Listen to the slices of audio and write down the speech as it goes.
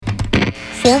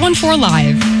414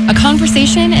 Live, a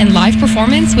conversation and live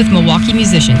performance with Milwaukee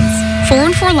musicians.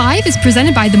 414 Live is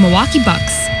presented by the Milwaukee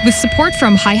Bucks, with support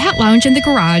from Hi-Hat Lounge in the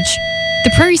Garage,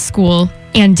 the Prairie School,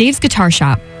 and Dave's Guitar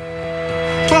Shop.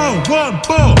 Boom, boom,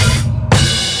 boom.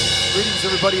 Greetings,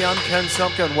 everybody. I'm Ken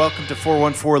Sumka, and welcome to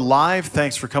 414 Live.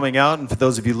 Thanks for coming out, and for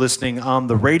those of you listening on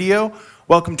the radio,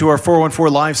 welcome to our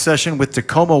 414 Live session with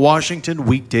Tacoma Washington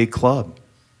Weekday Club.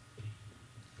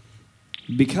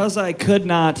 Because I could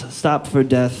not stop for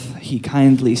death, he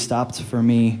kindly stopped for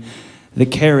me. The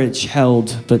carriage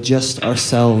held but just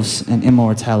ourselves and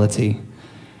immortality.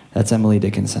 That's Emily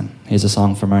Dickinson. Here's a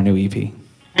song from our new EP.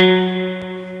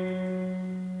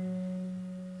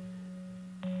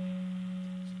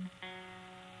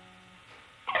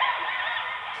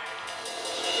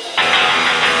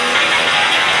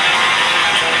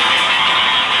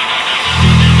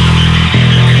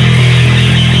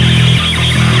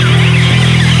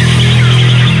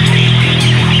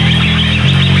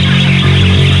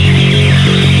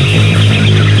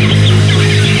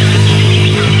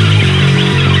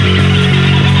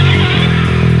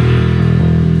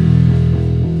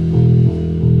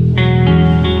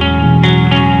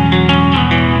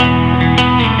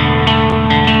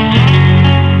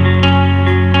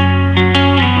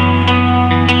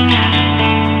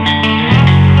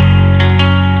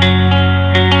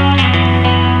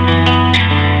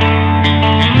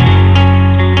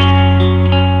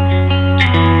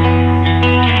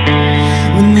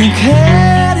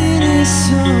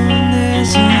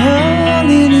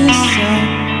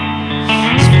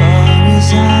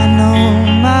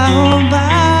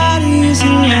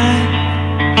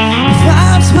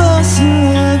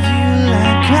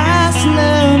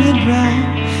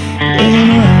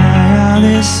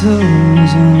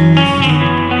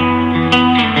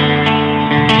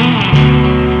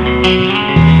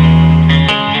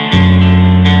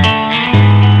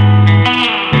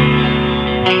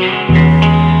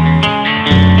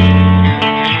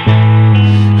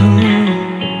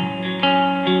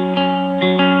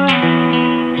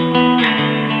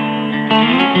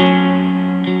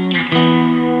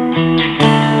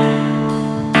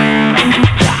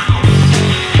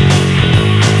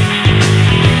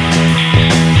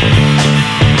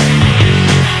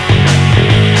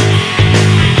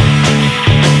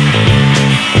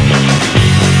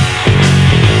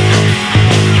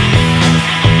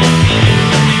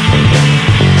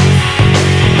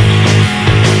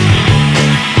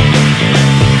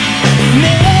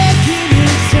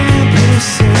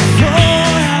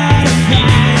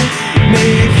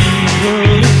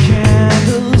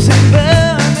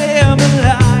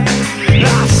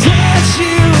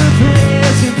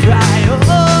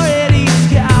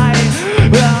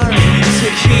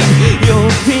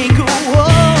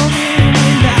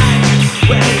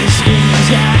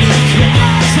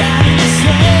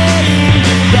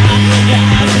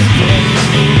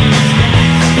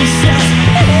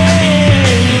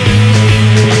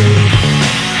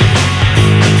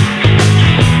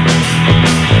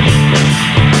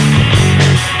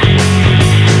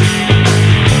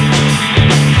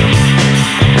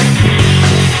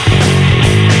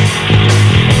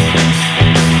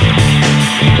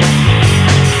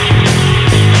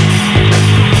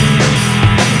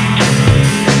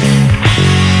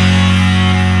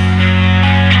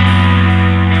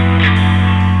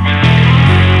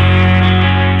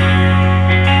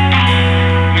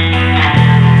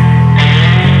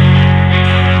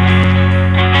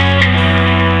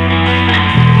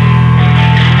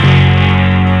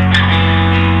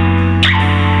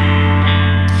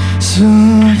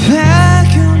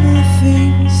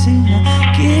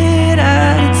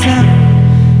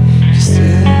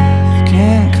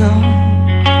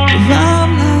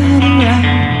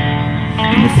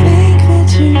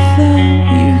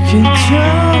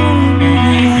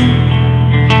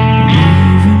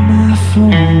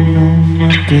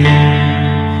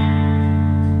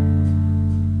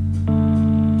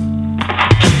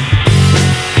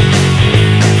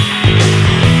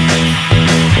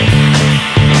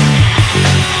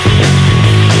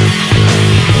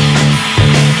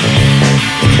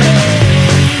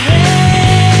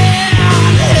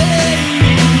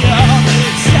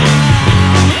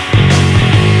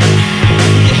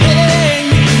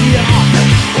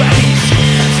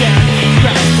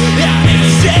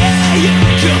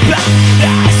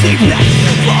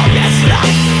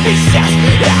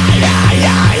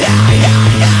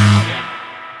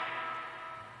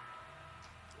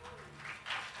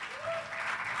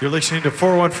 You're listening to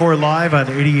 414 Live on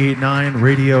 88.9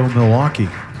 Radio Milwaukee.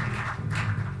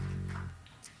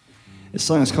 This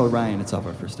song is called Ryan. It's off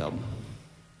our first album.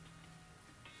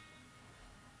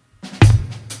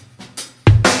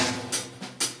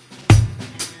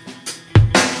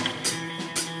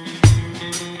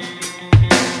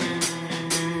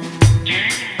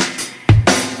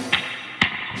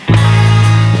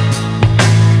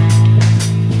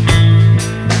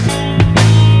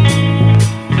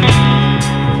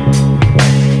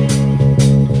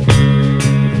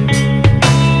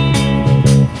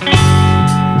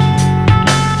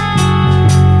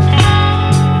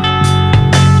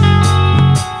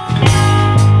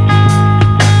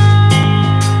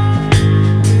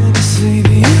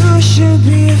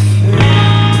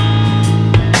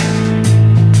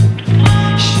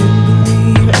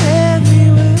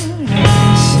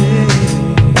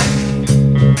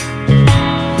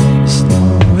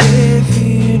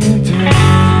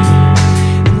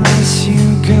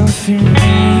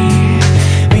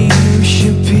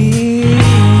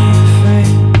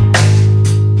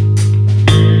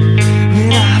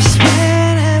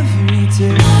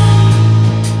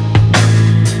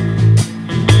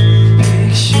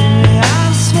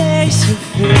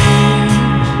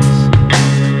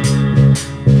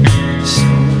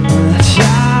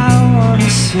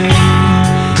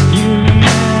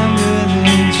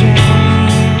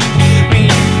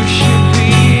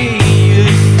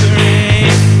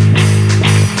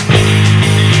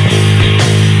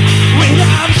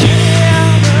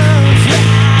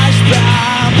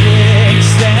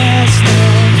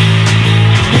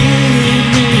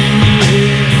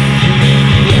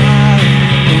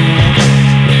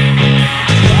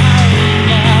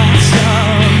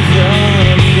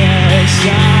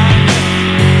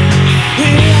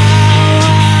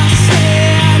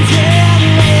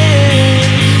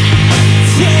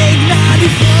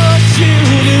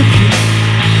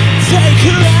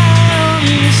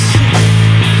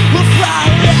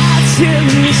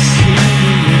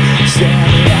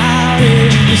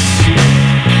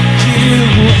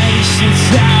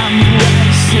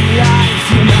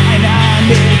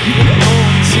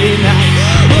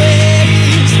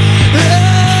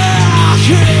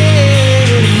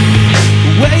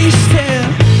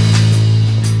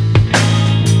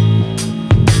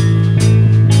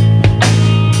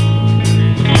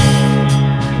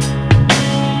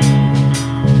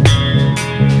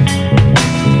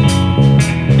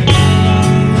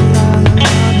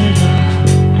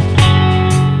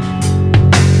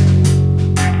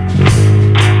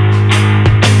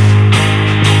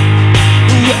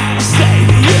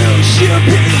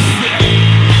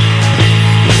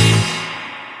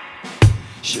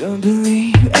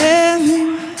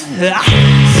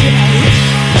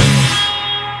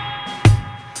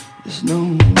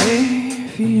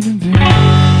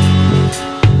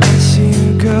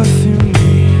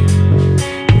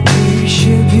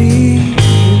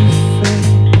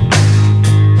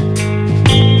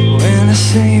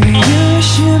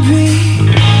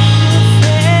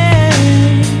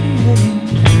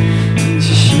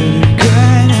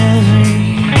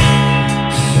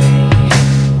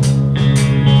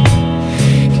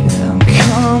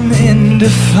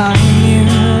 you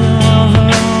however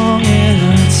long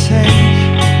it'll take.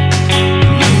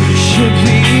 You should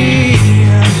be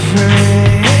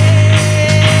afraid.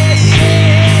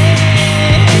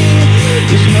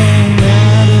 'Cause no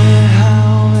matter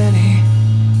how many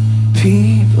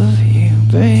people you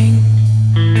bring,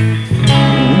 no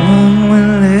one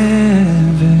will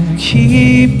ever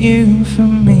keep you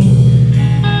from me.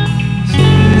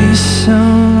 Take me so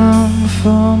long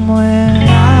from where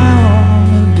I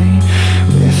wanna be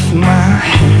with my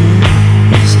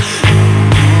hands.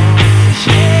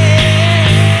 Camouflaged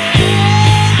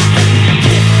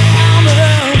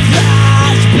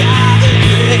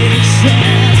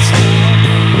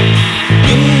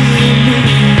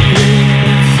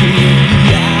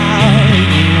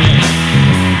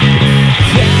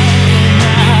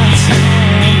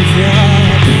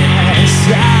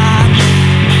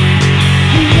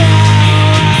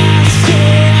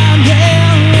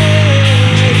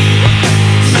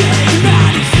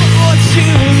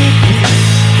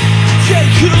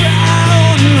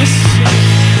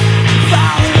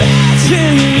by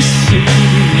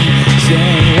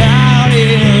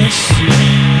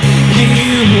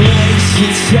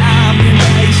faces, time you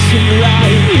waste your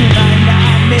life, you might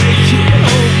not make it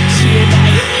home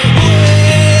tonight.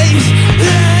 Waste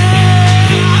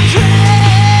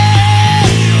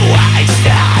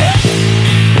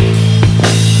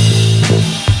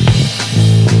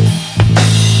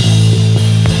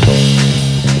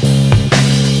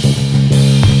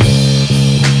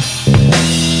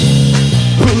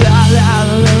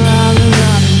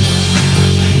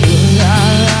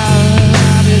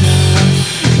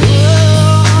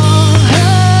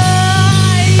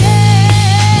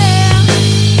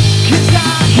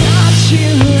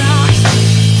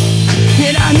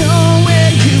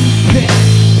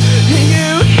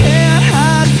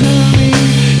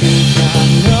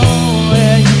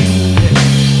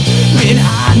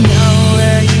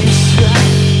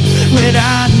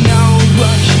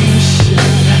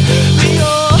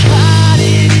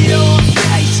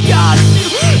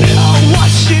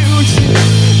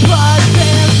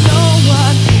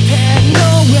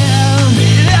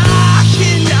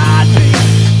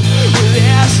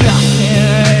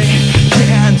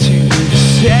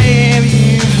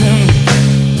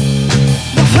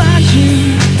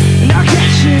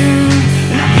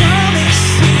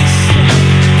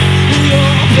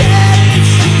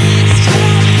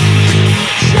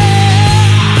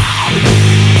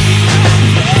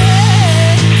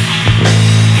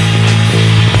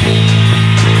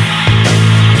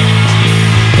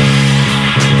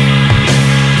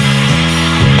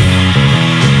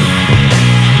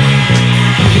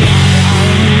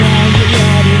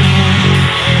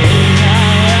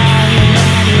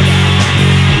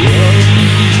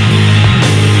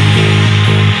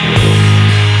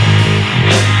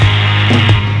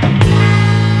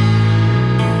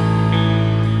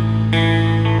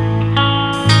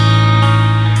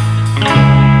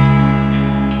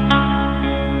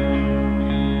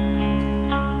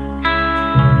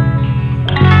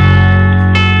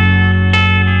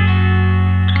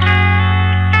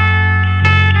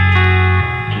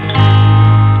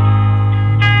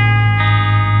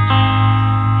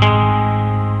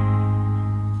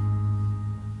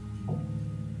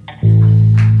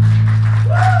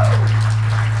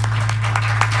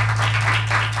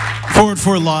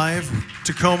For live,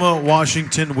 Tacoma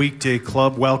Washington Weekday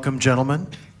Club. Welcome, gentlemen.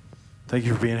 Thank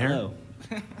you for being here.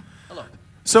 Hello.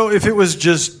 So if it was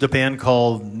just a band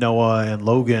called Noah and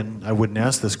Logan, I wouldn't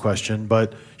ask this question,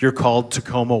 but you're called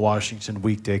Tacoma Washington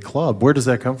Weekday Club. Where does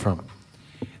that come from?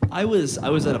 I was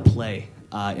at a play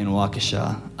in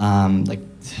Waukesha like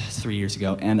 3 years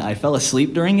ago, and I fell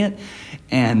asleep during it,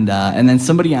 and then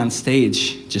somebody on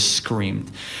stage just screamed,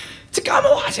 "Tacoma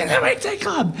Washington Weekday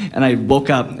Club!" And I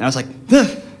woke up, and I was like, "Ugh,"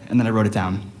 and then I wrote it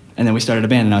down. And then we started a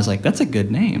band, and I was like, that's a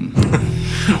good name.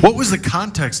 What was the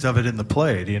context of it in the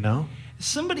play, do you know?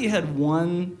 Somebody had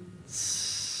won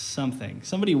something.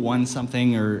 Somebody won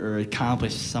something or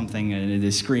accomplished something, and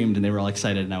they screamed, and they were all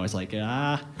excited, and I was like, it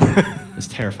was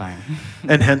terrifying.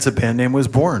 And hence a band name was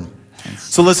born.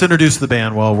 So let's introduce the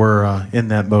band while we're in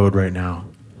that mode right now.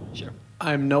 Sure.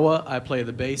 I'm Noah. I play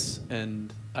the bass,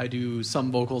 and I do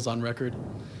some vocals on record.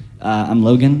 I'm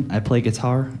Logan. I play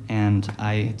guitar, and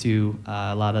I do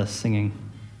a lot of singing.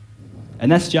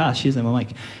 And that's Josh. He's on my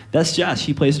mic. That's Josh.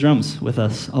 He plays drums with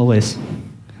us always.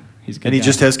 He's a good And he guy.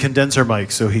 just has condenser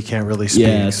mic, so he can't really speak.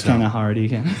 Yeah, it's kind of hard. He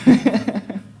can.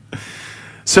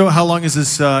 So how long has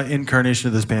this incarnation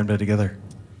of this band been together?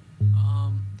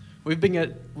 We've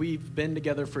been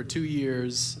together for 2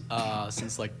 years,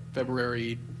 since like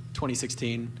February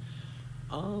 2016.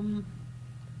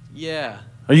 Yeah.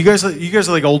 Are you guys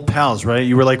are like old pals, right?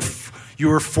 You were like you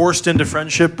were forced into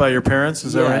friendship by your parents,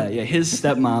 is that right? Yeah, his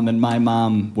stepmom and my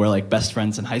mom were like best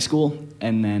friends in high school,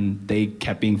 and then they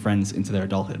kept being friends into their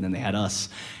adulthood, and then they had us,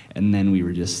 and then we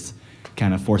were just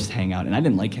kind of forced to hang out, and I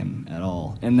didn't like him at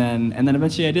all. And then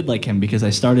eventually I did like him because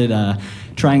I started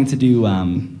trying to do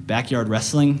backyard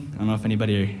wrestling. I don't know if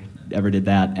anybody ever did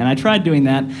that, and I tried doing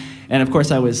that. And of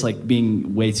course, I was like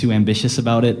being way too ambitious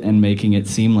about it and making it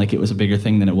seem like it was a bigger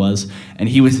thing than it was. And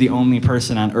he was the only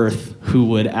person on earth who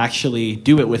would actually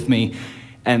do it with me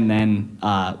and then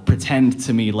pretend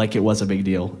to me like it was a big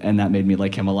deal. And that made me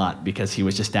like him a lot because he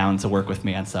was just down to work with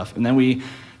me on stuff. And then we,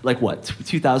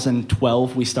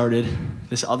 2012, we started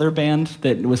this other band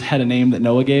that had a name that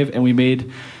Noah gave, and we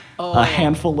made a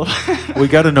handful of... We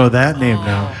got to know that name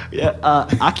now. Yeah,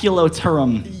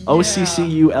 Occuloturem,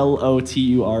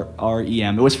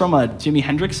 Occuloturem. It was from a Jimi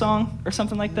Hendrix song or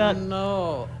something like that.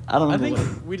 No. I don't know. I think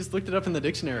we just looked it up in the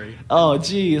dictionary. Oh,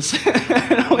 geez.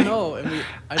 No, and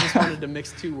I just wanted to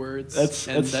mix two words,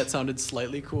 and that sounded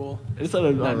slightly cool. It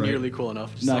sounded not right. nearly cool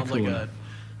enough. It just Not sounds cool like enough. a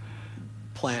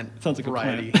plant Sounds like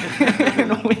variety. a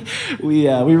plant. we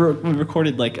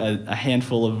recorded like a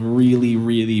handful of really,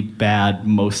 really bad,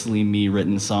 mostly me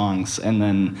written songs, and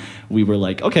then we were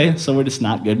like, okay, so we're just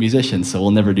not good musicians, so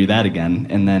we'll never do that again.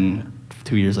 And then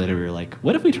 2 years later, we were like,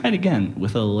 what if we tried again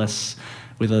with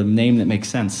a name that makes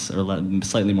sense or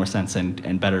slightly more sense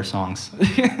and better songs?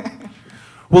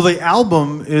 Well, the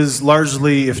album is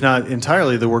largely, if not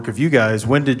entirely, the work of you guys.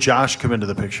 When did Josh come into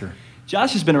the picture?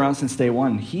 Josh has been around since day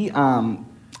one. He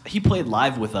played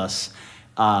live with us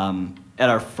at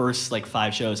our first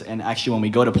 5 shows, and actually when we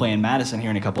go to play in Madison here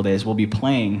in a couple days, we'll be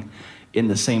playing in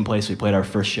the same place we played our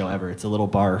first show ever. It's a little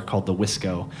bar called the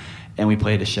Wisco, and we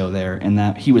played a show there, and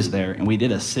that he was there, and we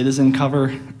did a Citizen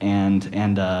cover and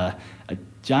a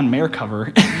John Mayer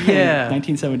cover, Yeah,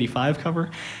 1975 cover.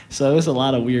 So there was a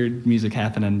lot of weird music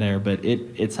happening there, but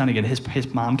it sounded good.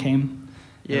 His mom came.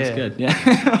 Yeah. It was good.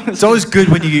 Yeah. It's always good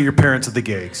when you get your parents at the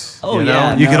gigs. Oh, you know?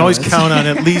 yeah, You can no, always it's- count on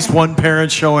at least one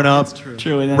parent showing up. That's true.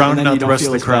 True, and then, Rounding out you the don't rest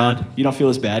feel of the as crowd. bad. You don't feel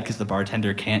as bad because the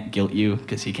bartender can't guilt you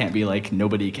because he can't be like,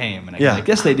 nobody came. And I Yeah. like,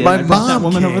 yes, they did. My I brought that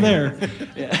mom woman came. over there.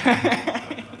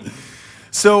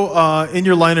 So in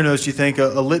your liner notes, you thank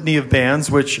a litany of bands,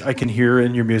 which I can hear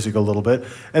in your music a little bit.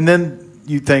 And then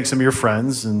you thank some of your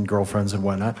friends and girlfriends and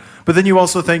whatnot. But then you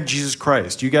also thank Jesus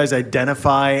Christ. Do you guys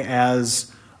identify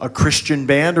as a Christian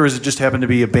band, or does it just happen to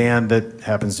be a band that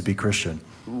happens to be Christian?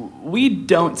 We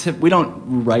don't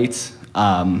write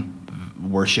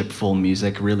worshipful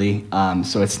music really.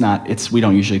 So we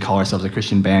don't usually call ourselves a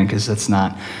Christian band because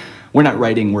we're not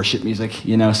writing worship music,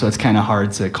 so it's kind of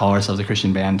hard to call ourselves a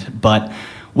Christian band. But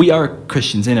we are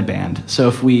Christians in a band. So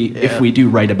if we do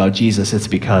write about Jesus, it's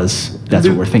because that's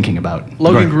what we're thinking about.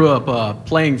 Logan Right. grew up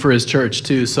playing for his church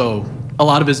too, so a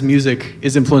lot of his music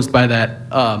is influenced by that.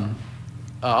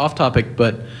 Off topic,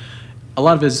 but a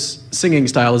lot of his singing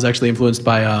style is actually influenced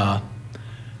by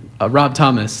Rob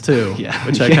Thomas too, Yeah.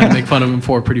 which I kind of make fun of him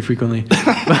for pretty frequently.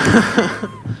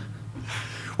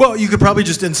 Well, you could probably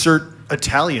just insert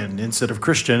Italian instead of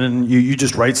Christian, and you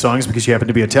just write songs because you happen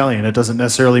to be Italian. It doesn't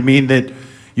necessarily mean that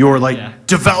you're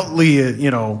devoutly,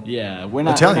 Yeah, we're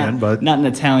not Italian, but not an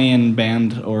Italian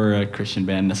band or a Christian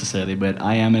band necessarily, but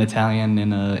I am an Italian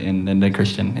and a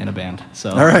Christian in a band.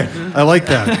 So all right, I like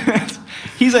that.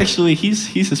 he's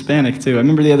Hispanic too. I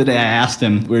remember the other day I asked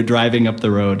him. We were driving up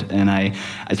the road, and I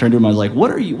turned to him. I was like,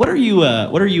 "What are you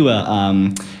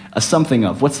a something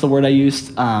of? What's the word I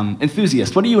used?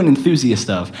 Enthusiast. What are you an enthusiast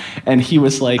of?" And he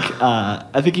was like,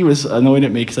 I think he was annoyed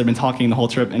at me because I've been talking the whole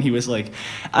trip, and he was like,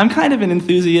 "I'm kind of an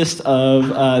enthusiast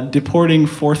of deporting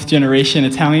 4th generation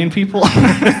Italian people."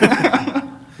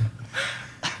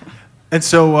 And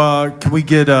so, can we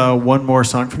get one more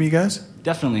song from you guys?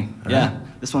 Definitely, yeah.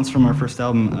 This one's from our first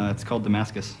album. It's called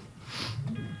Damascus.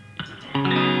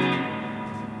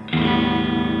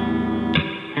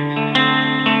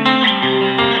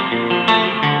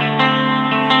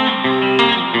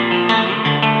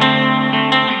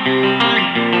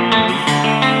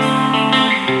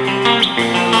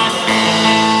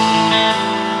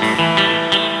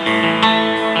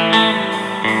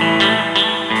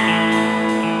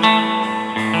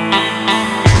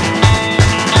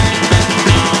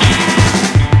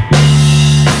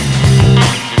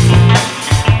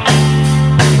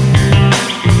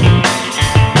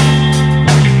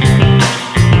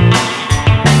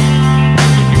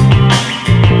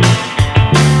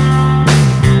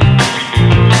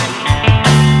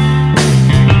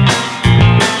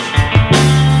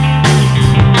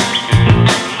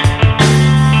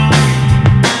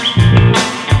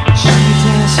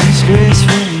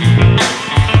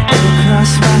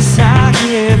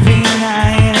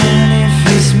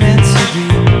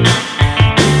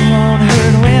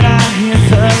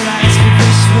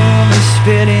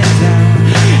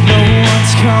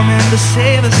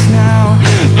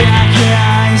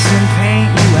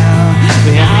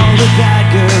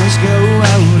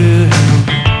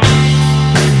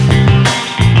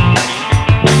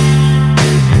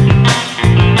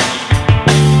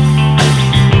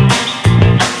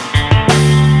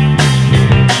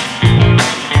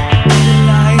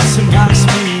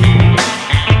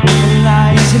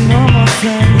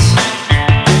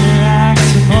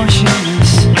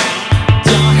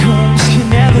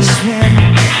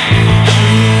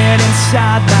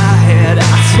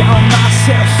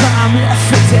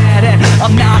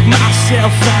 I'll knock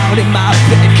myself out in my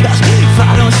bed, 'cause if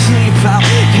I don't sleep I'll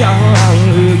go out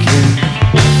again.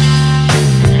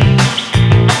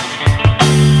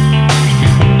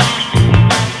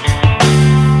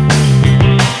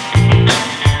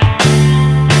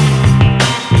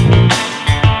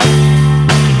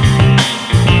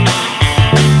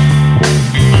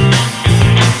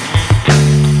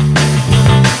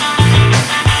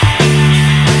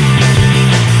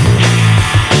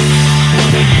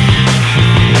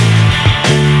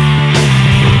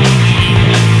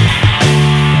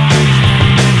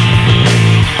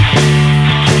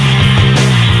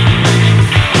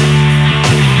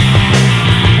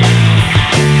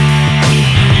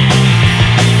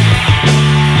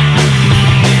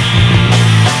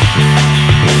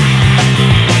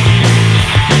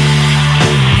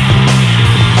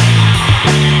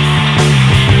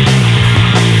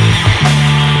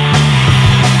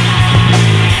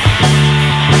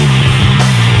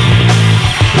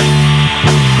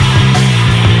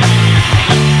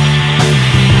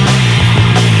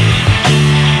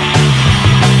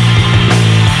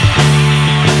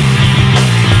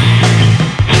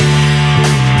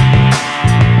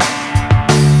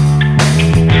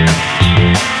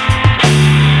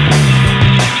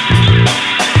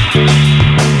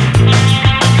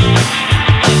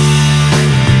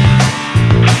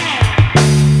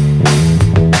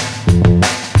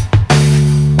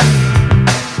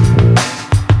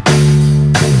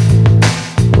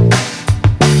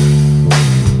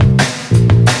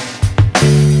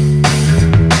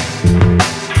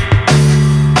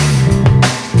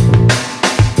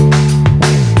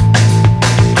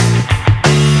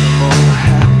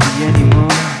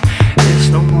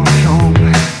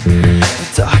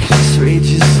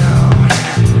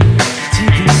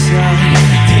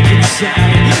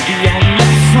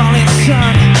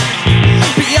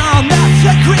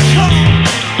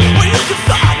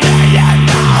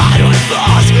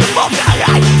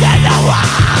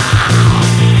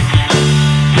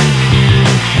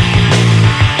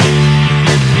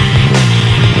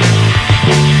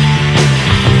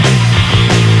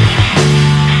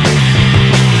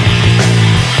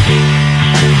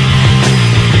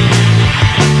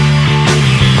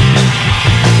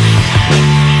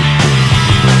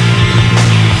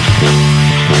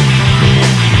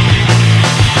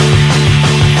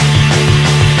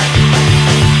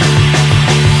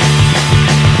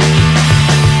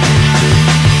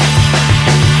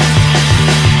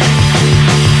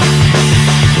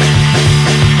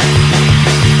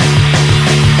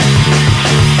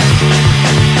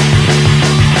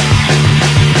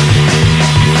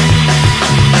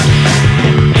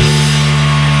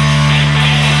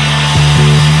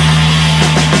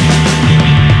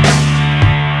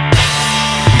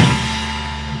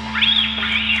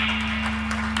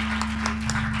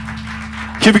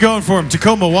 Keep it going for him.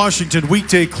 Tacoma Washington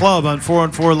Weekday Club on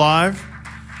 414 Live.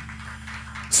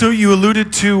 So you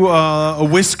alluded to a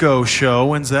Wisco show.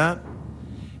 When's that?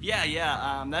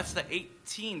 Yeah. That's the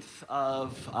 18th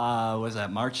of, what is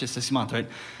that, March? It's this month, right?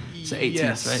 It's the 18th,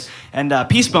 yes. Right? And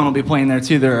Peacebone will be playing there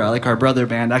too. They're like our brother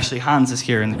band. Actually, Hans is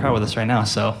here in the car with us right now,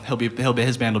 so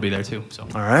his band will be there too. So.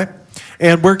 All right.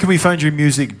 And where can we find your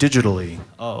music digitally?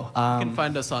 You can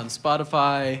find us on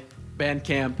Spotify,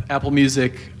 Bandcamp, Apple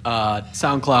Music,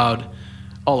 SoundCloud,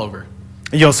 all over.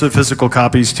 And you also have physical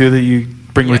copies too that you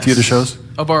bring with you to shows?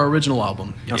 Of our original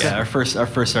album. Yes. Yeah, our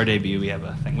debut. We have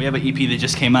a thing. We have an EP that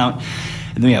just came out,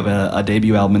 and then we have a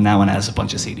debut album, and that one has a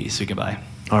bunch of CDs so you can buy.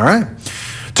 All right.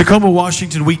 Tacoma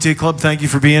Washington Weekday Club, thank you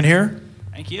for being here.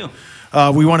 Thank you.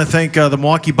 We want to thank the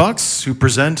Milwaukee Bucks, who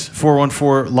present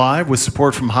 414 Live with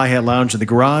support from Hi-Hat Lounge in the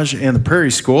Garage and the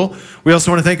Prairie School. We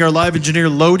also want to thank our live engineer,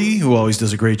 Lodi, who always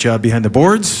does a great job behind the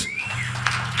boards.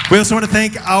 We also want to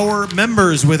thank our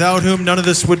members, without whom none of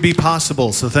this would be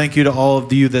possible. So thank you to all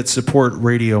of you that support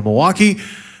Radio Milwaukee.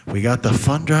 We got the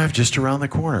fun drive just around the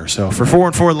corner. So for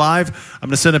 414 Live, I'm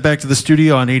going to send it back to the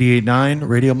studio on 88.9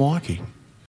 Radio Milwaukee.